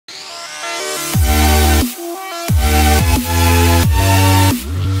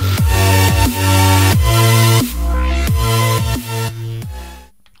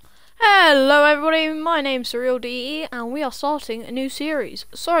my name's SurrealDE and we are starting a new series.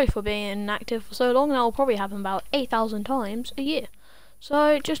 Sorry for being inactive for so long, that will probably happen about 8,000 times a year.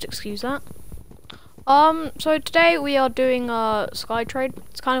 So just excuse that. So today we are doing a sky trade.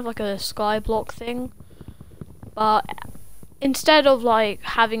 It's kind of like a sky block thing. But instead of like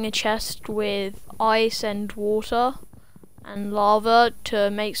having a chest with ice and water and lava to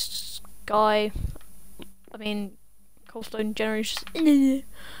make cobblestone generators. I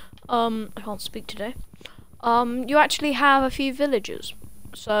can't speak today. You actually have a few villages.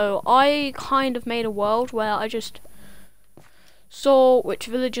 So I kind of made a world where I just saw which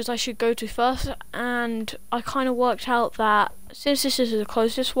villages I should go to first, and I kind of worked out that since this is the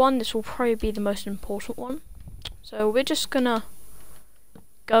closest one, this will probably be the most important one. So we're just gonna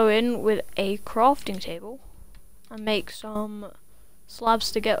go in with a crafting table and make some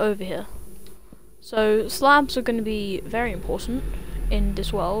slabs to get over here. So slabs are going to be very important in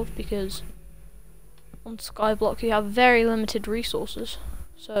this world because on Skyblock you have very limited resources.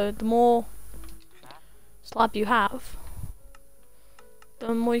 So the more slab you have,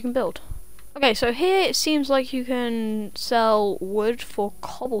 the more you can build. Okay, so here it seems like you can sell wood for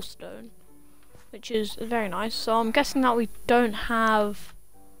cobblestone, which is very nice. So I'm guessing that we don't have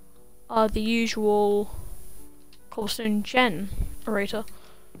the usual cobblestone generator.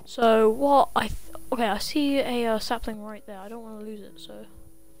 So what okay, I see a sapling right there. I don't want to lose it, so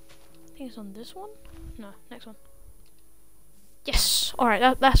I think it's on this one. No, next one. Yes. All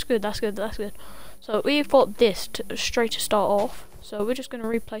right, that's good. That's good. That's good. So we've got this straight to start off. So we're just going to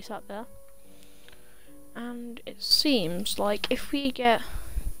replace that there. And it seems like if we get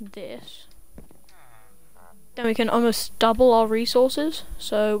this, then we can almost double our resources.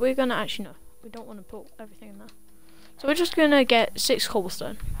 So we're gonna actually no, we don't want to put everything in there. So we're just gonna get 6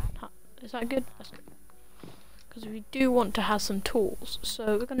 cobblestone. Is that good? That's good. Because we do want to have some tools.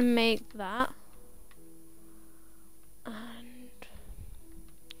 So we're gonna make that. And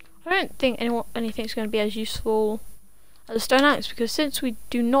I don't think anything's gonna be as useful as a stone axe, because since we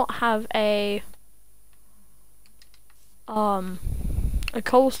do not have a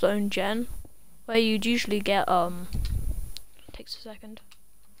cobblestone gen, where you'd usually get takes a second.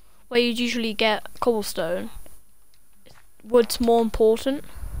 Where you'd usually get cobblestone, wood's more important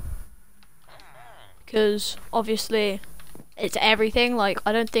because obviously it's everything. Like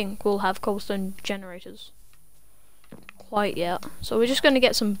I don't think we'll have cobblestone generators quite yet, so we're just going to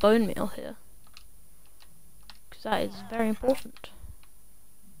get some bone meal here because that is very important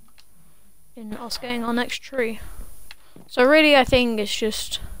in us getting our next tree. So really, I think it's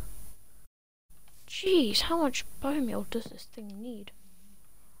just. Jeez, how much bone meal does this thing need?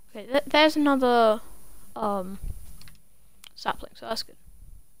 Okay, there's another sapling, so that's good.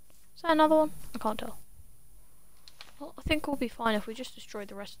 Is that another one? I can't tell. Well, I think we'll be fine if we just destroy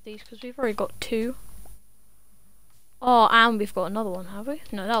the rest of these, because we've already got 2. Oh, and we've got another one, have we?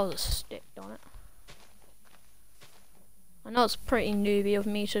 No, that was a stick, darn it. I know it's pretty newbie of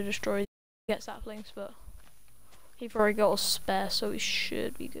me to destroy get saplings, but we've already got a spare, so we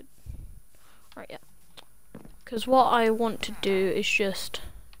should be good. Right, yeah. Because what I want to do is just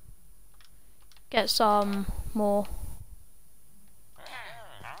get some more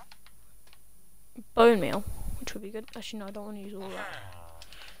bone meal, which would be good. Actually, no, I don't want to use all of that.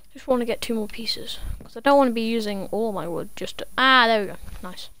 Just want to get 2 more pieces because I don't want to be using all my wood. Just to, there we go.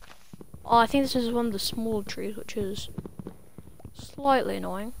 Nice. Oh, I think this is one of the small trees, which is slightly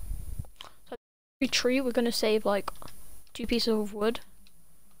annoying. So every tree, we're gonna save like 2 pieces of wood.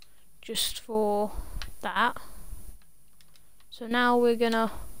 Just for that. So now we're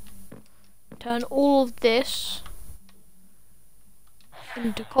gonna turn all of this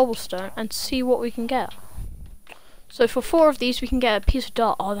into cobblestone and see what we can get. So for 4 of these we can get a piece of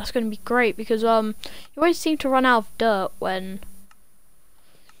dirt. Oh, that's gonna be great because you always seem to run out of dirt when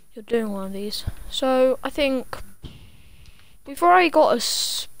you're doing one of these. So I think we've already got a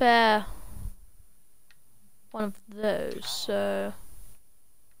spare one of those, so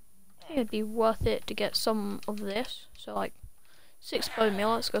I think it'd be worth it to get some of this. So like 6 bone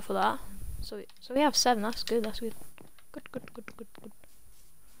meal, let's go for that. So we have 7, that's good, that's good. Good.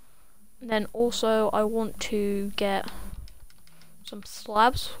 And then also I want to get some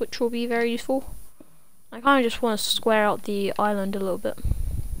slabs, which will be very useful. I kind of just want to square out the island a little bit.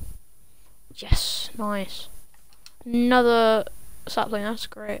 Yes, nice. Another sapling, that's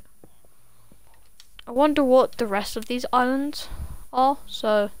great. I wonder what the rest of these islands are,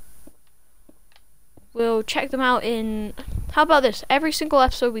 so we'll check them out in. How about this? Every single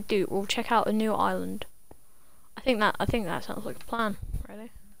episode we do, we'll check out a new island. I think that sounds like a plan.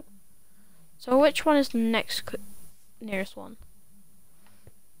 Ready? So which one is the next nearest one?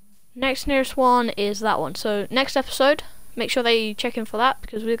 Next nearest one is that one. So next episode, make sure they check in for that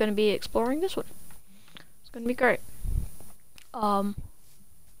because we're going to be exploring this one. It's going to be great.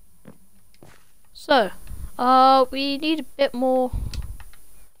 So, we need a bit more,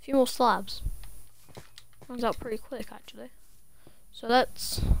 a few more slabs. Runs out pretty quick actually. So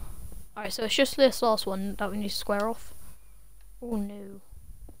let's, alright, so it's just this last one that we need to square off. Oh no.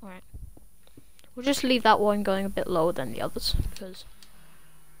 Alright. We'll just leave that one going a bit lower than the others because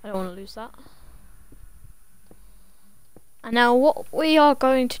I don't want to lose that. And now what we are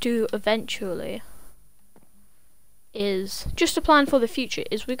going to do eventually is, just a plan for the future,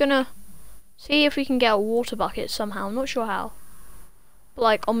 is we're gonna see if we can get a water bucket somehow. I'm not sure how. But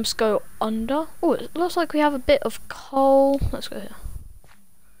like almost go under. Oh, it looks like we have a bit of coal. Let's go here.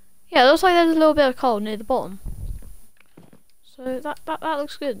 Yeah, it looks like there's a little bit of coal near the bottom. So that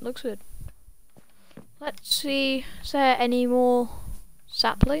looks good. Looks good. Let's see, is there any more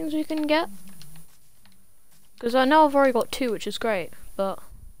saplings we can get? Because I know I've already got 2, which is great, but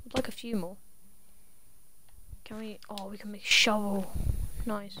I'd like a few more. Can we? Oh, we can make a shovel.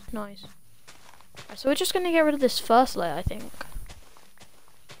 Nice, nice. Right, so we're just gonna get rid of this first layer, I think.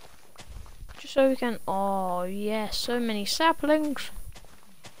 Just so we can. Oh yeah, so many saplings.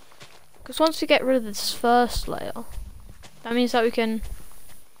 Because once we get rid of this first layer, that means that we can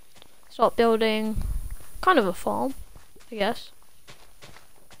start building kind of a farm, I guess.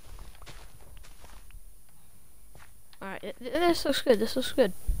 Alright, this looks good, this looks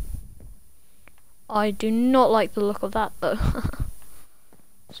good. I do not like the look of that though.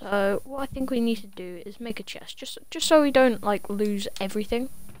 So what I think we need to do is make a chest, just so we don't like lose everything.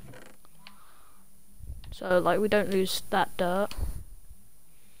 So like we don't lose that dirt.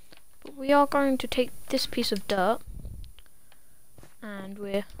 But we are going to take this piece of dirt and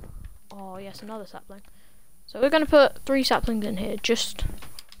we're, oh yes, another sapling. So we're going to put 3 saplings in here, just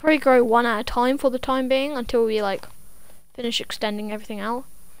probably grow 1 at a time for the time being until we like finish extending everything out.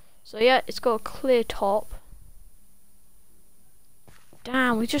 So yeah, it's got a clear top.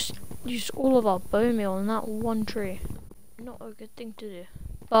 Damn, we just used all of our bone meal on that one tree. Not a good thing to do.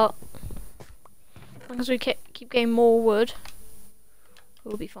 But as long as we keep getting more wood,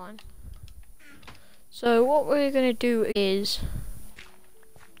 we'll be fine. So what we're going to do is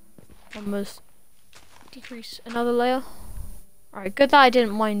almost decrease another layer. Alright, good that I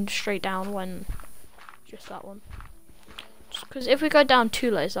didn't mine straight down when just that one. Because if we go down 2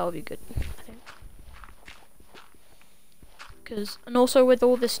 layers, that would be good, I think. Because, and also with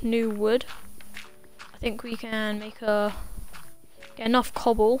all this new wood, I think we can make get enough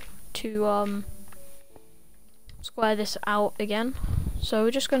cobble to square this out again. So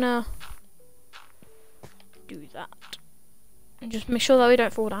we're just gonna do that and just make sure that we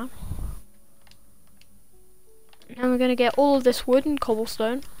don't fall down. And we're gonna get all of this wood and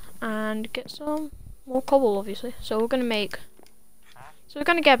cobblestone and get some more cobble, obviously. So we're gonna make. So we're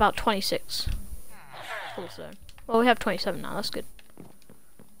gonna get about 26 cobblestone. Well, we have 27 now. That's good.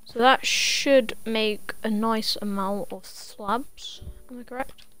 So that should make a nice amount of slabs. Am I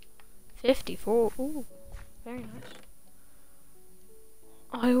correct? 54. Ooh, very nice.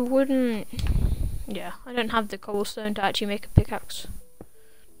 I wouldn't. Yeah, I don't have the cobblestone to actually make a pickaxe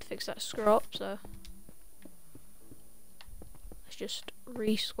to fix that screw up. So let's just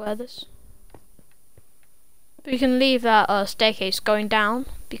re-square this. But we can leave that staircase going down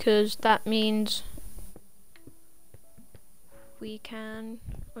because that means we can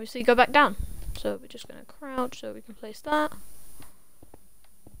obviously go back down. So we're just going to crouch so we can place that.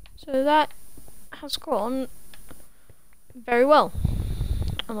 So that has gone very well,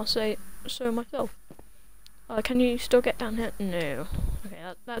 I must say so myself. Can you still get down here? No.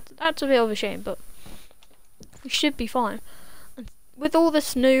 Okay, that's a bit of a shame, but we should be fine. And with all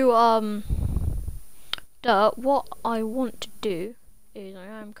this new dirt, what I want to do is, I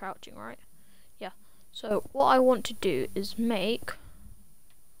am crouching, right? Yeah. So what I want to do is make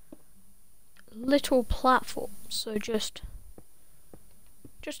little platforms. So just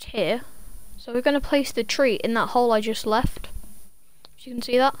here. So we're going to place the tree in that hole I just left. If you can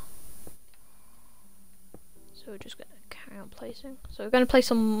see that. So we're just going to carry on placing. So we're going to place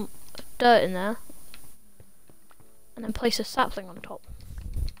some dirt in there. And then place a sapling on top.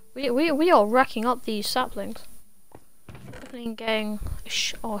 We are racking up these saplings. Definitely getting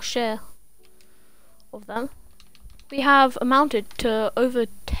our share of them. We have amounted to over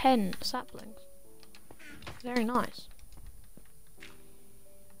 10 saplings. Very nice.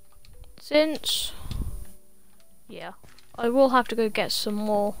 Since, yeah, I will have to go get some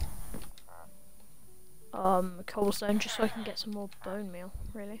more cobblestone just so I can get some more bone meal,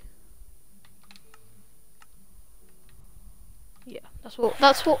 really. yeah, that's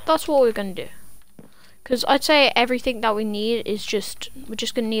what we're gonna do. Because I'd say everything that we need is we're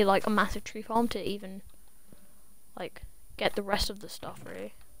just gonna need like a massive tree farm to even like get the rest of the stuff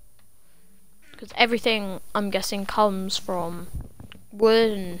really. Because everything I'm guessing comes from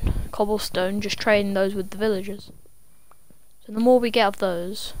wood and cobblestone, just trading those with the villagers. So the more we get of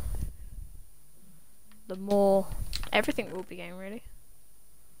those, the more everything we'll be getting really.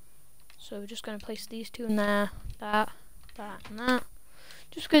 So we're just gonna place these two in there, that, and that.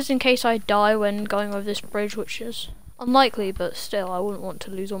 Just because in case I die when going over this bridge, which is unlikely, but still I wouldn't want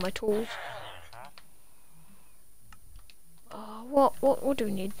to lose all my tools. What do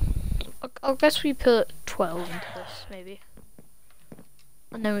we need? I guess we put 12 into this, maybe.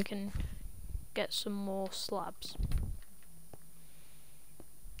 And then we can get some more slabs.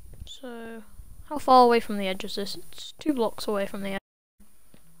 So, how far away from the edge is this? It's 2 blocks away from the edge.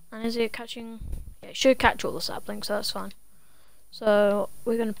 And is it catching? Yeah, it should catch all the saplings, so that's fine. So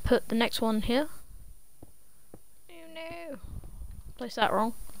we're going to put the next one here. Oh no! Place that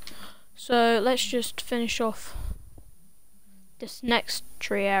wrong. So let's just finish off this next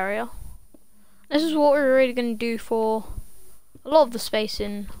tree area. This is what we're really going to do for a lot of the space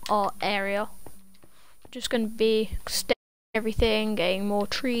in our area. We're just going to be extending everything, getting more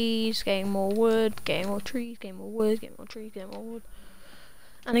trees, getting more wood, getting more trees, getting more wood, getting more trees, getting more wood.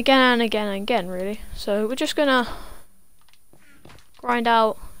 And again and again and again really. So we're just going to grind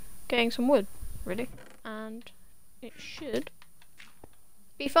out getting some wood, really, and it should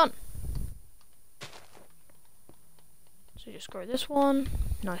be fun. So just grow this one,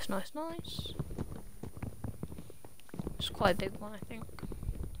 nice. It's quite a big one, I think.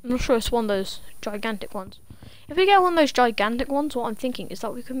 I'm not sure it's one of those gigantic ones. If we get one of those gigantic ones, what I'm thinking is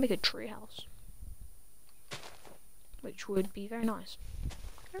that we could make a tree house, which would be very nice.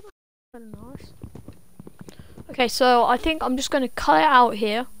 Very nice. Okay, so I think I'm just going to cut it out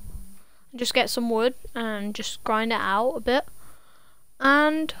here and just get some wood and just grind it out a bit,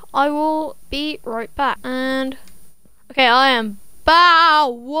 and I will be right back. And okay, I am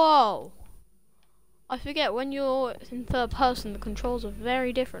whoa, I forget, when you're in third person the controls are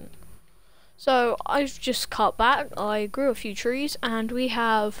very different. So I've just cut back, I grew a few trees, and we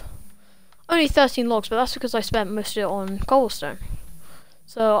have only 13 logs, but that's because I spent most of it on cobblestone.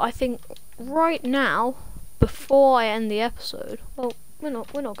 So I think right now, before I end the episode, well, we're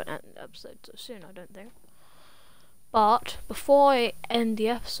not going to end the episode so soon, I don't think. But before I end the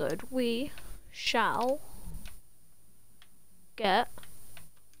episode, we shall get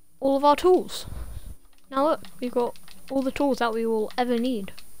all of our tools. Now look, we've got all the tools that we will ever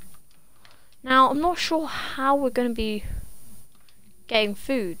need. Now I'm not sure how we're going to be getting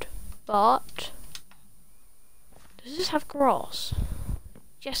food, but does this have grass?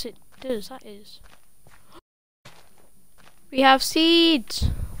 Yes, it does. That is. We have seeds.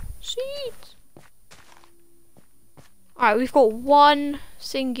 Seeds. Alright, we've got one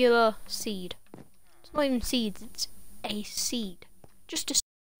singular seed. It's not even seeds, it's a seed. Just a seed.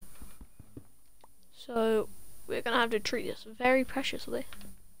 So, we're going to have to treat this very preciously.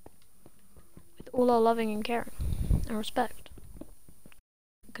 With all our loving and caring and respect.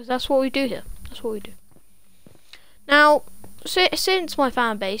 Because that's what we do here. That's what we do. Now, since my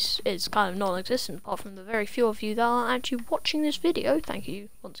fan base is kind of non-existent, apart from the very few of you that are actually watching this video, thank you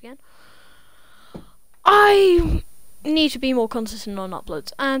once again, I need to be more consistent on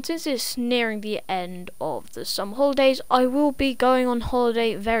uploads. And since it's nearing the end of the summer holidays, I will be going on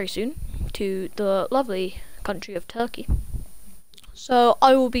holiday very soon to the lovely country of Turkey. So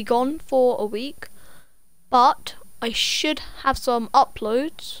I will be gone for a week, but I should have some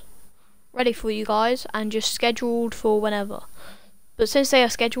uploads ready for you guys and just scheduled for whenever. But since they are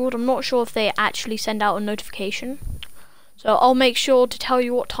scheduled, I'm not sure if they actually send out a notification. So I'll make sure to tell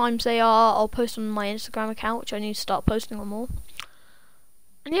you what times they are. I'll post on my Instagram account, which I need to start posting on more.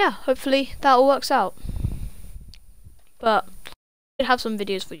 And yeah, hopefully that all works out. But I should have some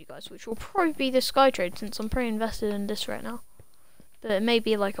videos for you guys, which will probably be this Sky Trade, since I'm pretty invested in this right now. But it may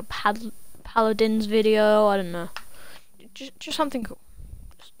be like a Paladins video, I don't know. Just something cool.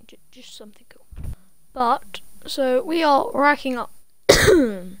 Just something cool. But, so we are racking up.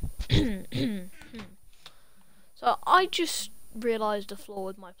 So I just realised a flaw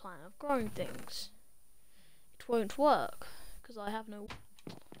with my plan of growing things. It won't work because I have no.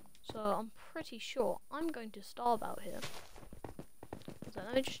 So I'm pretty sure I'm going to starve out here. So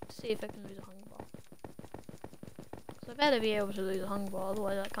let me just see if I can lose a hunger bar. So I better be able to lose a hunger bar,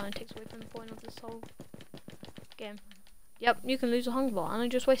 otherwise that kind of takes away from the point of this whole game. Yep, you can lose a hunger bar, and I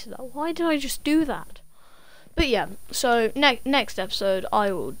just wasted that. Why did I just do that? But yeah, so next episode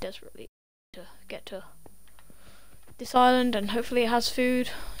I will desperately get to this island, and hopefully it has food.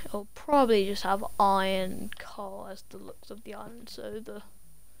 It'll probably just have iron and coal as the looks of the island, so the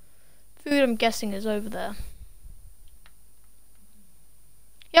food I'm guessing is over there.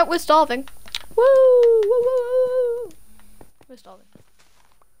 Yep, we're starving. Woo! Woo! Woo! Woo! We're starving.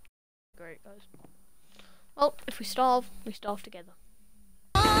 Great, guys. Well, if we starve together.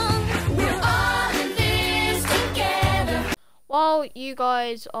 We're all in this together. While you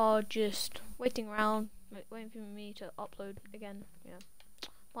guys are just waiting around, waiting for me to upload again, yeah,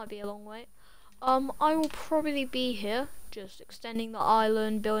 might be a long wait. I will probably be here, just extending the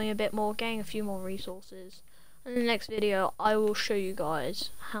island, building a bit more, getting a few more resources. In the next video, I will show you guys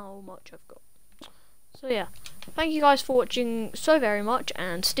how much I've got. So yeah, thank you guys for watching so very much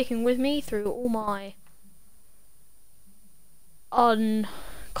and sticking with me through all my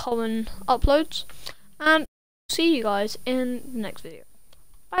uncommon uploads. And see you guys in the next video.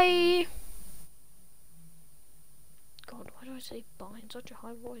 Bye! God, why do I say bye in such a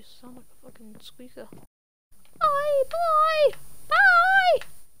high voice? I sound like a fucking squeaker. Bye! Bye! Bye!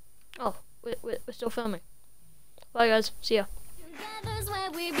 Oh, we're still filming. Bye guys, see ya.